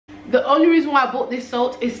The only reason why I bought this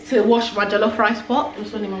salt is to wash my jollof rice pot. I'm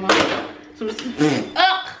sorry, my mouth. So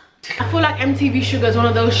I feel like MTV Sugar is one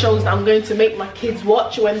of those shows that I'm going to make my kids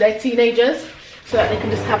watch when they're teenagers, so that they can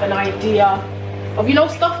just have an idea of, you know,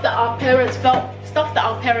 stuff that our parents felt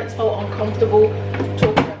uncomfortable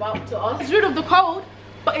talking about to us. It's rid of the cold,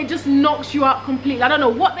 but it just knocks you out completely. I don't know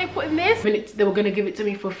what they put in this. They were going to give it to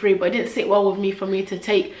me for free, but it didn't sit well with me for me to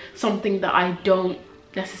take something that I don't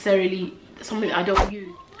necessarily, something that I don't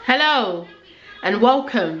use. Hello and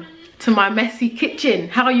welcome to my messy kitchen.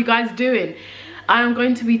 How are you guys doing? I am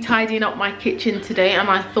going to be tidying up my kitchen today, and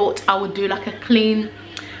I thought I would do like a clean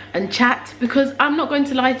and chat, because I'm not going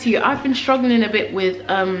to lie to you, I've been struggling a bit with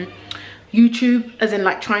YouTube, as in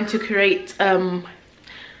like trying to create I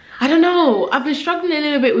don't know, I've been struggling a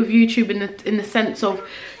little bit with YouTube in the sense of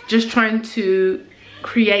just trying to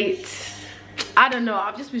create, I don't know,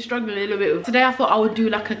 I've just been struggling a little bit. Today I thought I would do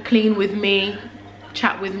like a clean with me,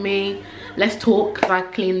 chat with me, let's talk, because I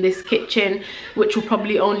cleaned this kitchen, which will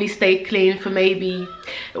probably only stay clean for until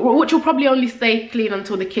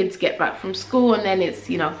the kids get back from school, and then it's,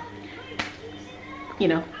 you know,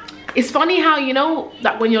 it's funny how, you know,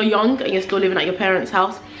 that when you're young and you're still living at your parents'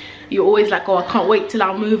 house, you're always like, oh, I can't wait till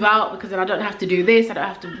I move out, because then I don't have to do this, I don't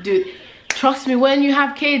have to do, trust me, when you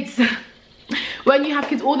have kids when you have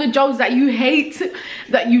kids, all the jobs that you hate,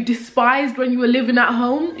 that you despised when you were living at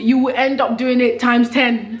home, you will end up doing it times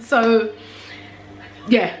 10. So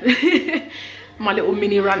yeah, my little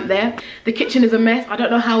mini rant there. The kitchen is a mess. I don't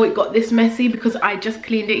know how it got this messy, because I just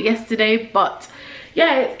cleaned it yesterday, but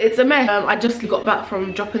yeah, it's a mess. I just got back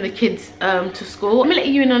from dropping the kids to school. I'm gonna let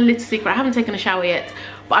you in on a little secret. I haven't taken a shower yet,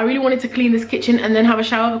 but I really wanted to clean this kitchen and then have a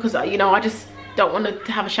shower, because you know, I just don't want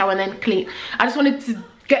to have a shower and then clean. I just wanted to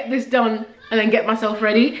get this done and then get myself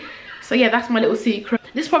ready. So yeah, that's my little secret.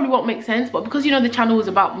 This probably won't make sense, but because, you know, the channel is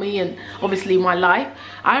about me and obviously my life,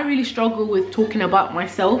 I really struggle with talking about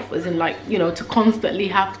myself, as in, like, you know, to constantly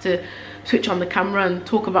have to switch on the camera and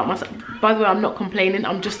talk about myself. By the way, I'm not complaining,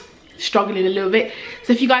 I'm just struggling a little bit.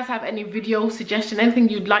 So if you guys have any video suggestion, anything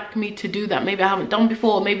you'd like me to do that maybe I haven't done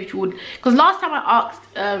before, or maybe if you would, because last time I asked,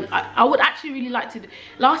 I would actually really like to,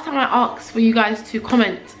 last time I asked for you guys to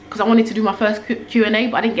comment, because I wanted to do my first Q&A,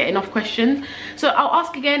 but I didn't get enough questions. So I'll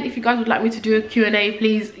ask again, if you guys would like me to do a Q&A,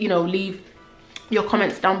 please, you know, leave your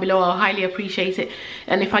comments down below. I'll highly appreciate it.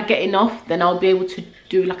 And if I get enough, then I'll be able to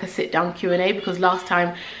do like a sit down Q&A, because last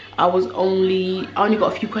time I only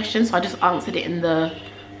got a few questions, so I just answered it in the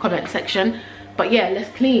comment section. But yeah, let's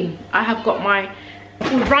clean. I have got my,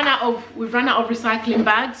 we've run out of recycling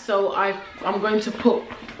bags, so I'm going to put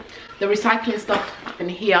the recycling stuff in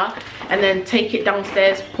here and then take it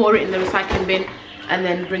downstairs, pour it in the recycling bin, and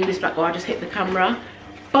then bring this back. Oh, I just hit the camera.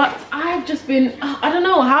 But I've just been, I don't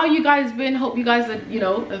know how you guys been. Hope you guys are, you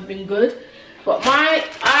know, have been good. But I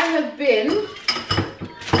have been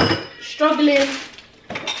struggling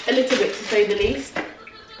a little bit, to say the least.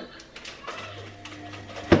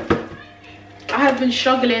 I have been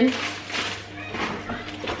struggling.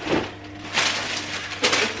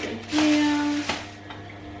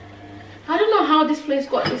 I don't know how this place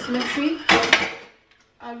got this messy.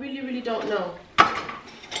 I really don't know.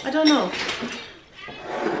 I don't know.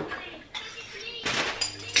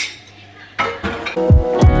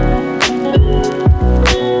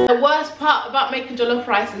 The worst part about making jollof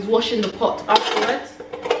rice is washing the pot afterwards.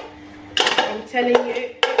 I'm telling you,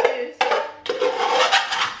 it is.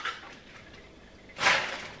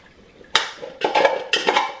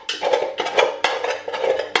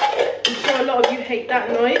 I'm sure a lot of you hate that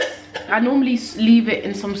noise. I normally leave it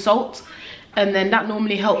in some salt, and then that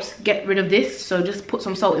normally helps get rid of this. So just put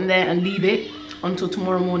some salt in there and leave it until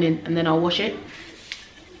tomorrow morning, and then I'll wash it.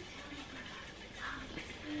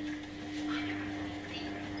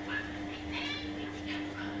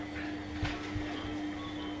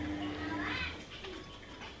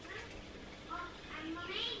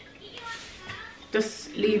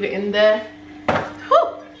 Just leave it in there.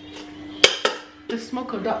 Whew! The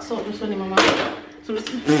smoke of that salt just went in my mouth. So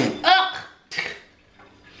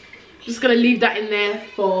just gonna leave that in there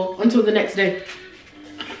until the next day.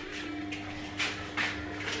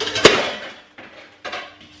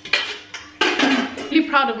 Really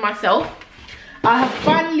proud of myself. I have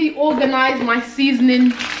finally organized my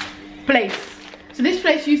seasoning place. So this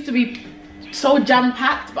place used to be so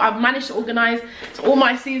jam-packed, but I've managed to organize. So all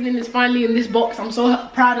my seasoning is finally in this box. I'm so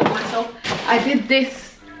proud of myself. I did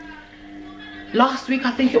this last week,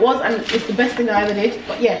 I think it was, and it's the best thing I ever did.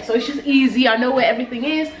 But yeah, so it's just easy. I know where everything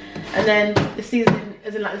is, and then the seasoning,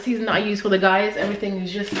 as in like the seasoning that I use for the guys, everything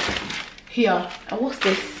is just here. And what's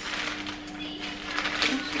this?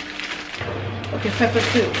 Okay,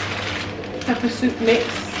 pepper soup mix.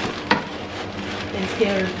 is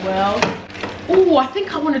here as well. Oh, I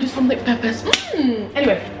think I want to do something peppers.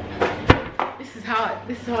 Anyway, this is how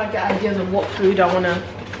I get ideas of what food I want to make.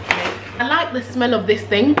 I like the smell of this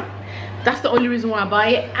thing. That's the only reason why I buy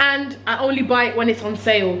it, and I only buy it when it's on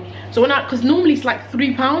sale. So because normally it's like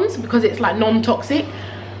 £3 because it's like non-toxic,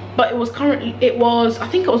 but I think it was £1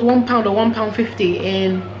 or £1.50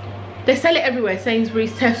 in. They sell it everywhere,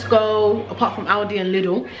 Sainsbury's, Tesco, apart from Aldi and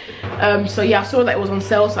Lidl. So yeah, I saw that it was on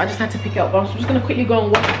sale, so I just had to pick it up. But I'm just gonna quickly go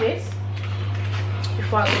and wash this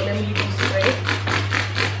before I go. Let me use the spray.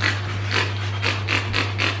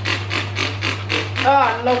 Oh,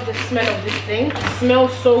 I love the smell of this thing. It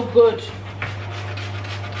smells so good.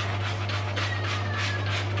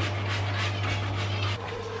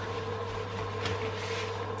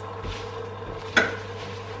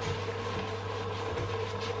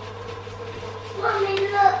 Mommy,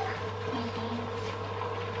 look.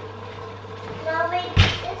 Mommy,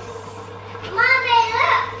 Mommy,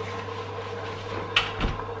 look.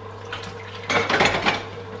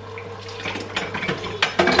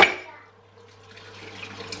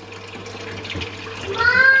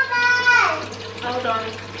 Hold on.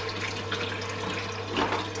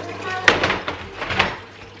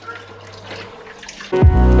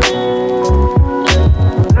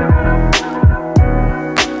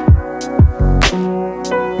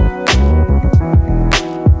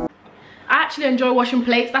 I actually enjoy washing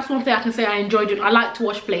plates. That's one thing I can say I enjoy doing. I like to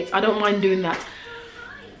wash plates. I don't mind doing that.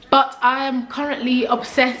 But I am currently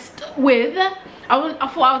obsessed with, I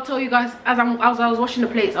thought I would tell you guys, as I was washing the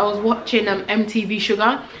plates, I was watching MTV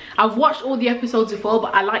Sugar. I've watched all the episodes before,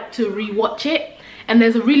 but I like to re-watch it. And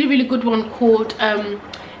there's a really good one called,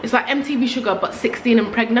 it's like MTV Sugar, but 16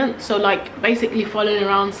 and pregnant. So like basically following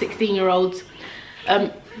around 16-year-olds.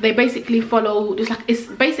 They basically follow, it's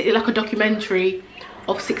basically like a documentary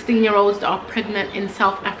of 16-year-olds that are pregnant in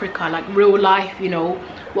South Africa, like real life, you know,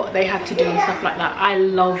 what they had to do and stuff like that. I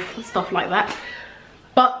love stuff like that.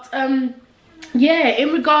 But yeah, in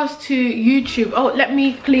regards to YouTube, oh, let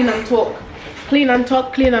me clean and talk. Clean and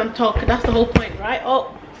talk, clean and talk. That's the whole point, right?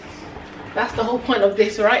 Oh, that's the whole point of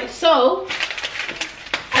this, right? So,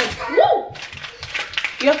 woo!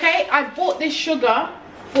 You okay? I bought this sugar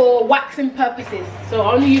for waxing purposes. So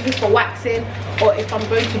I only use this for waxing, or if I'm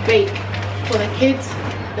going to bake for the kids,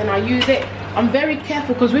 then I use it. I'm very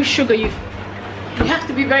careful because with sugar, you have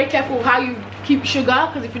to be very careful how you keep sugar,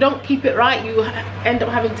 because if you don't keep it right, you end up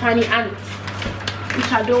having tiny ants, which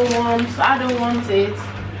I don't want. So I don't want it.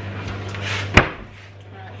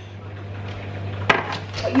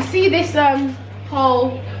 But you see this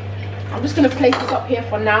hole, I'm just gonna place this up here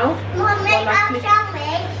for now. Mommy,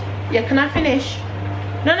 yeah, can I finish?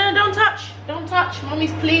 No, don't touch, don't touch.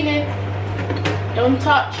 Mommy's cleaning. Don't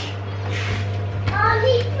touch.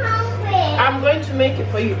 Mommy's hungry. I'm going to make it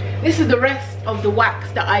for you. This is the rest of the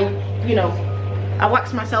wax that I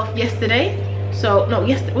waxed myself yesterday. So no,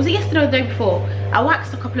 was it yesterday or the day before? I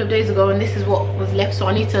waxed a couple of days ago, and this is what was left. So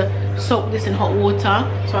I need to soak this in hot water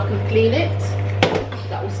so I can clean it.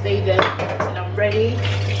 That will stay there until I'm ready.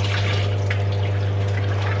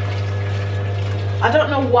 I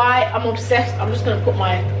don't know why I'm obsessed. I'm just gonna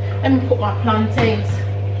let me put my plantains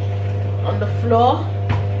on the floor.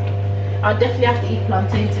 I'll definitely have to eat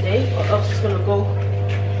plantain today, or else it's gonna go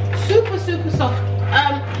super soft.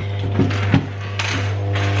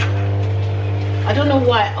 I don't know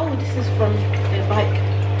why. Oh, this is from the bike.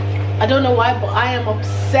 I don't know why, but I am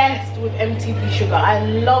obsessed with MTV Sugar. I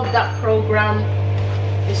love that program.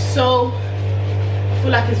 It's so, I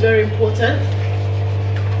feel like it's very important.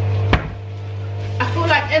 I feel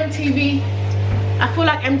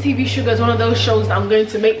like MTV Sugar is one of those shows that I'm going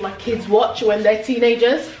to make my kids watch when they're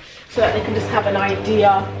teenagers, so that they can just have an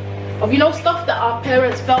idea of, you know, stuff that our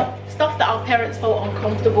parents felt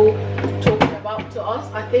uncomfortable talking about to us.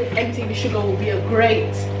 I think MTV Sugar will be a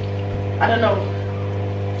great, I don't know,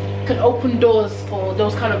 can open doors for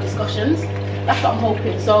those kind of discussions. That's what I'm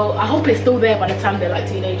hoping. So I hope it's still there by the time they're like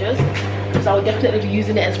teenagers, because I will definitely be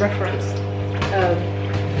using it as reference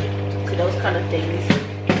to those kind of things.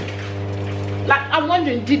 Like, I'm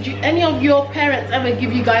wondering, did any of your parents ever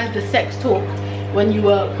give you guys the sex talk when you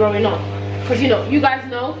were growing up? Because, you know, you guys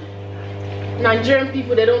know Nigerian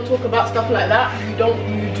people, they don't talk about stuff like that. You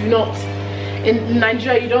do not. In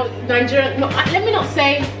Nigeria, you don't. Nigerian, no, let me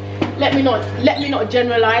not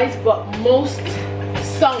generalize, but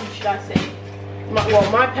some should I say,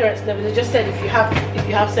 my parents never. They just said if you have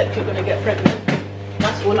sex, you're gonna get pregnant.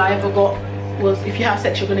 That's all I ever got, was if you have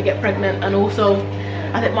sex, you're gonna get pregnant. And also,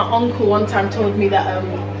 I think my uncle one time told me that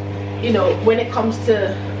you know, when it comes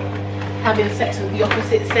to having sex with the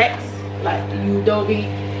opposite sex, like there'll be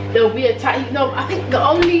a time. No, I think the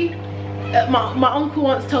only my uncle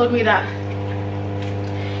once told me that,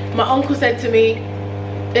 my uncle said to me,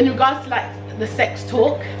 in regards to like the sex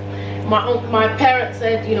talk, my parents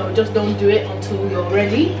said, you know, just don't do it until you're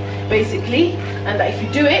ready, basically, and that if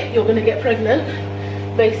you do it, you're gonna get pregnant,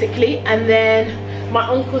 basically. And then my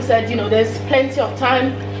uncle said, you know, there's plenty of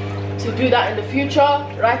time to do that in the future.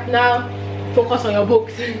 Right now, focus on your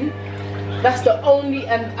books. That's the only,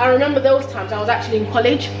 and I remember those times I was actually in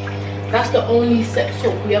college. That's the only sex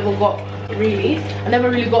talk we ever got, really. I never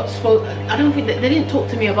really got spoke. I don't think that they didn't talk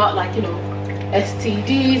to me about, like, you know,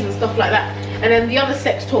 STDs and stuff like that. And then the other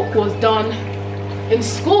sex talk was done in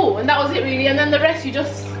school, and that was it, really. And then the rest, you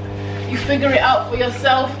figure it out for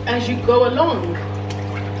yourself as you go along.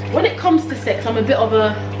 When it comes to sex, I'm a bit of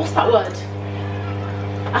a, what's that word?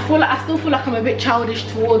 I still feel like I'm a bit childish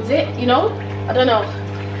towards it, you know? I don't know.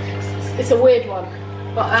 It's a weird one.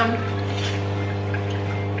 But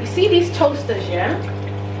you see these toasters, yeah?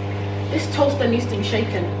 This toaster needs to be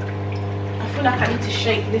shaken. I feel like I need to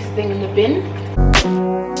shake this thing in the bin.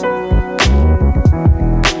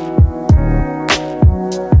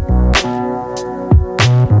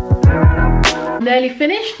 Nearly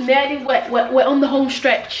finished. Nearly, we're on the home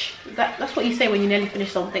stretch. That's what you say when you nearly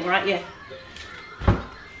finish something, right? Yeah.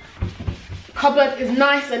 Cupboard is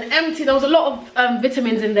nice and empty. There was a lot of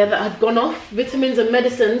vitamins in there that had gone off. Vitamins and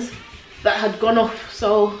medicines that had gone off.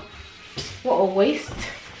 So, what a waste.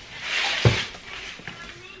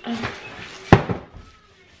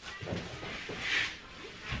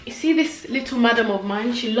 You see this little madam of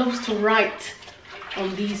mine? She loves to write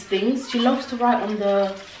on these things. She loves to write on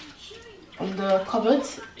the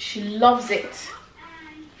cupboards. She loves it.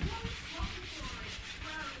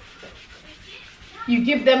 You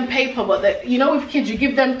give them paper, but you know, with kids, you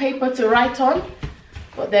give them paper to write on,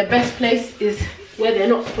 but their best place is where they're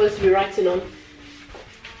not supposed to be writing on.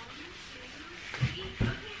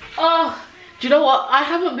 Oh, do you know what? I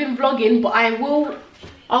haven't been vlogging, but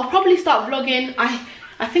I'll probably start vlogging. I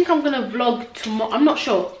think I'm gonna vlog tomorrow. I'm not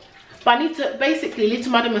sure, but I need to. Basically,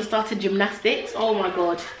 little madam has started gymnastics. Oh my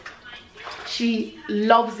god, she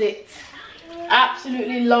loves it.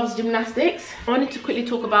 Absolutely loves gymnastics. I wanted to quickly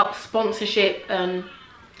talk about sponsorship, and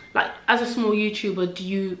like, as a small YouTuber,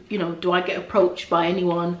 do I get approached by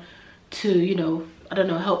anyone to, you know, I don't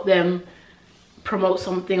know, help them promote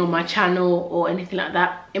something on my channel or anything like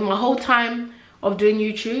that? In my whole time of doing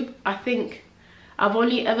YouTube, I think I've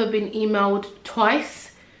only ever been emailed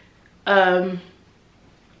twice.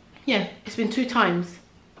 Yeah, it's been 2 times.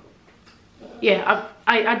 Yeah,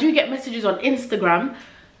 I do get messages on Instagram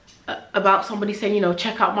about somebody saying, you know,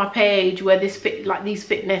 check out my page where these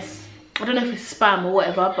fitness, I don't know if it's spam or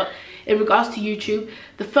whatever, but in regards to YouTube,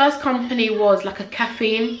 the first company was like a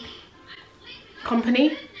caffeine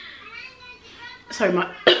company. Sorry, my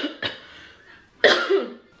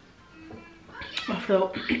my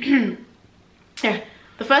throat. Yeah,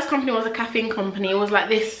 the first company was a caffeine company. It was like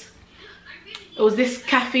this. It was this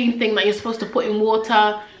caffeine thing that you're supposed to put in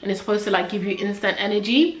water, and it's supposed to like give you instant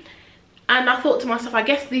energy. And I thought to myself, I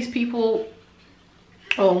guess these people,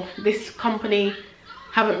 or this company,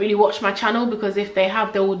 haven't really watched my channel, because if they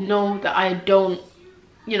have, they would know that I don't,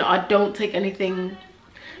 you know, I don't take anything.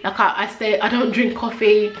 Like I don't drink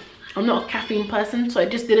coffee. I'm not a caffeine person, so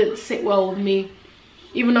it just didn't sit well with me.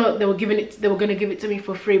 Even though they were going to give it to me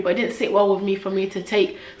for free, but it didn't sit well with me for me to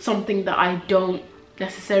take something that I don't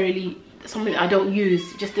necessarily, something that I don't use.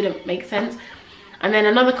 It just didn't make sense. And then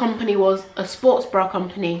another company was a sports bra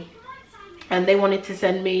company, and they wanted to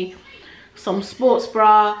send me some sports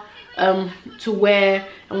bra to wear.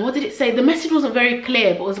 And what did it say? The message wasn't very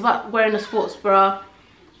clear, but it was about wearing a sports bra,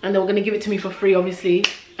 and they were going to give it to me for free, obviously.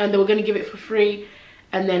 And they were going to give it for free,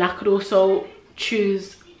 and then I could also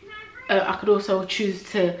choose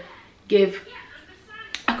to give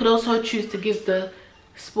the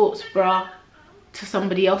sports bra to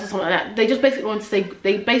somebody else or something like that. They just basically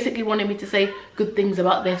wanted me to say good things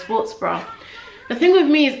about their sports bra. The thing with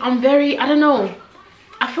me is I don't know,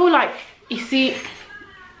 I feel like, you see,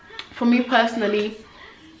 for me personally,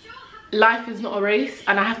 life is not a race,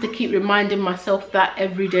 and I have to keep reminding myself that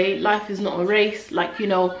every day. Life is not a race. Like, you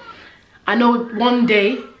know, I know one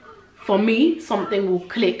day for me something will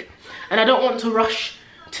click, and I don't want to rush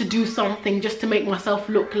to do something just to make myself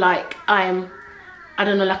look like I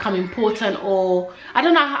don't know, like I'm important, or I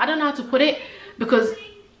don't know how to put it. Because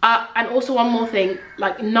and also one more thing,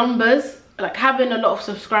 like numbers, like having a lot of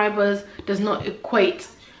subscribers does not equate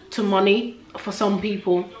to money for some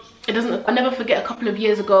people. It doesn't. I'll never forget, a couple of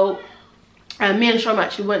years ago, me and Shom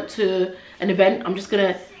actually went to an event. I'm just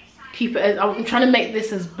gonna keep it as, I'm trying to make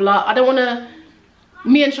this as blur. I don't want to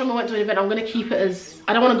me and Shoma went to an event. I'm going to keep it as,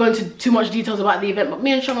 I don't want to go into too much details about the event, but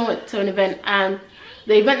me and Shoma went to an event, and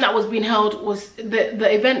the event that was being held was,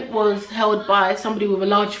 the event was held by somebody with a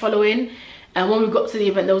large following. And when we got to the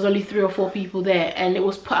event, there was only 3 or 4 people there, and it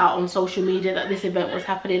was put out on social media that this event was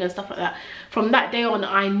happening and stuff like that. From that day on,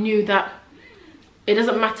 I knew that it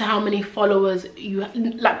doesn't matter how many followers you,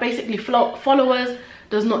 like, basically followers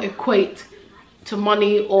does not equate to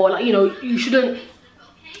money, or, like, you know, you shouldn't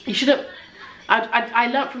I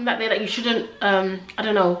learned from that day that you shouldn't I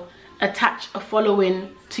don't know, attach a following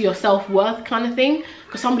to your self-worth kind of thing,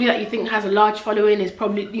 because somebody that you think has a large following is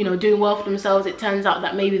probably, you know, doing well for themselves. It turns out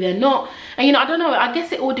that maybe they're not, and you know, I don't know, I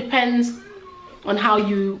guess it all depends on how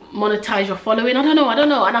you monetize your following. I don't know,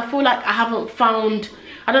 and I feel like I haven't found,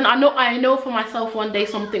 I know for myself one day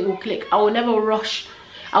something will click. I would never rush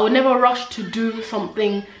to do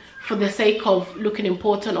something for the sake of looking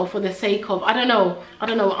important, or for the sake of, I don't know,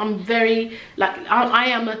 I'm very, like, I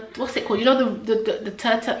am a, what's it called, you know, the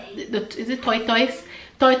turtle, is it tortoise,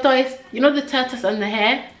 you know, the tortoise and the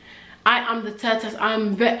hare. I am the tortoise.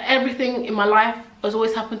 Everything in my life has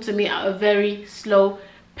always happened to me at a very slow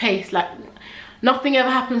pace. Like, nothing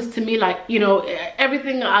ever happens to me, like, you know,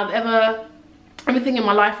 everything in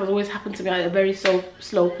my life has always happened to me at a very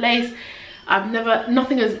slow pace.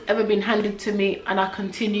 Nothing has ever been handed to me, and I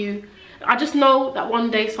continue. I just know that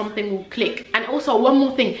one day something will click. And also, one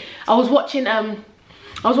more thing, I was watching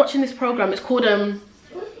this program. It's called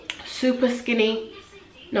Super Skinny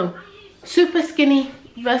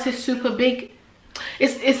versus Super Big.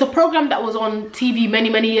 It's a program that was on TV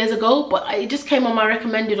many years ago, but it just came on my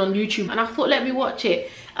recommended on YouTube, and I thought, let me watch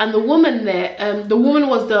it. And the woman there, the woman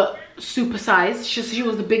was the super size, she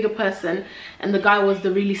was the bigger person, and the guy was the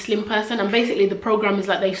really slim person. And basically the program is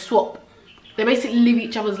like they basically live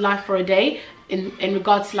each other's life for a day in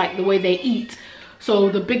regards to, like, the way they eat. So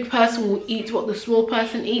the big person will eat what the small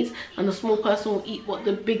person eats, and the small person will eat what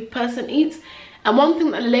the big person eats. And one thing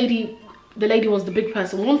that the lady was the big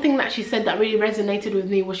person, one thing that she said that really resonated with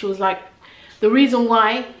me was, she was like, the reason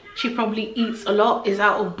why she probably eats a lot is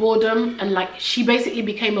out of boredom, and, like, she basically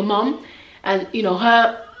became a mum, and, you know,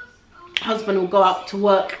 her husband would go out to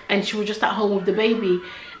work and she was just at home with the baby,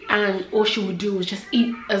 and all she would do was just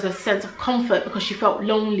eat as a sense of comfort, because she felt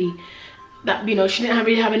lonely, that, you know, she didn't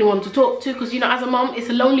really have anyone to talk to, because, you know, as a mum, it's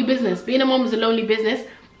a lonely business. Being a mum is a lonely business,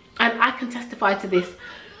 and I can testify to this.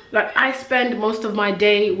 Like, I spend most of my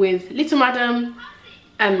day with little madam,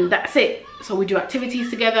 and that's it. So we do activities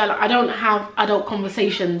together. Like, I don't have adult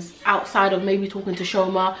conversations outside of maybe talking to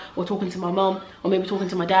Shoma, or talking to my mom, or maybe talking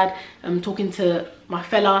to my dad, talking to my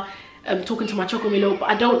fella, talking to my Chokomilo, but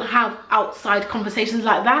I don't have outside conversations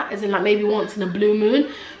like that, as in, like, maybe once in a blue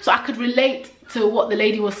moon. So I could relate to what the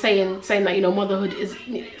lady was saying that, you know, motherhood is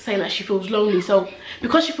saying that she feels lonely. So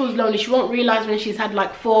because she feels lonely, she won't realize when she's had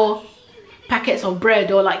like 4 packets of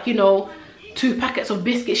bread, or, like, you know, 2 packets of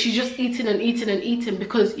biscuits. She's just eating and eating and eating,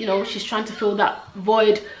 because, you know, she's trying to fill that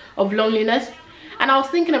void of loneliness. And I was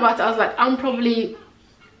thinking about it, I was like,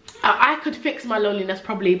 I could fix my loneliness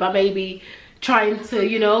probably by maybe trying to,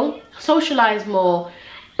 you know, socialize more.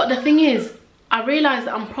 But the thing is, I realized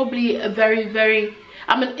that I'm probably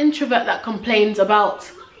I'm an introvert that complains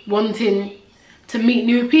about wanting to meet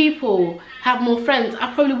new people, have more friends.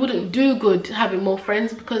 I probably wouldn't do good having more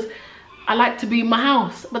friends, because I like to be in my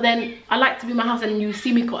house. But then I like to be in my house, and you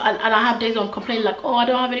see me, and I have days where I'm complaining, like, oh, I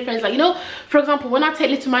don't have any friends. Like, you know, for example, when I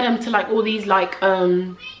take little madam to, like, all these, like,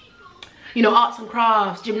 you know, arts and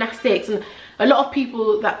crafts, gymnastics, and a lot of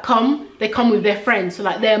people that they come with their friends, so,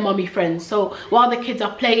 like, their mummy friends. So while the kids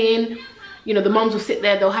are playing, you know, the mums will sit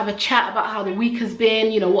there, they'll have a chat about how the week has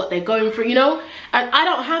been, you know, what they're going through, you know. And I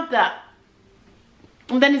don't have that.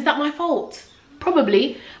 And then is that my fault?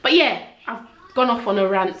 Probably. But yeah, I've gone off on a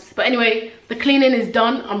rant. But anyway, the cleaning is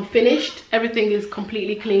done. I'm finished. Everything is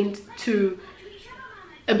completely cleaned to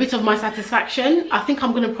a bit of my satisfaction. I think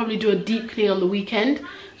I'm gonna probably do a deep clean on the weekend.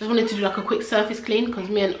 Just wanted to do like a quick surface clean, because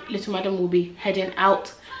me and little madam will be heading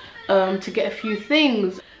out to get a few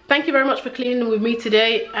things. Thank you very much for cleaning with me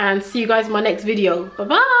today, and see you guys in my next video. Bye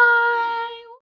bye.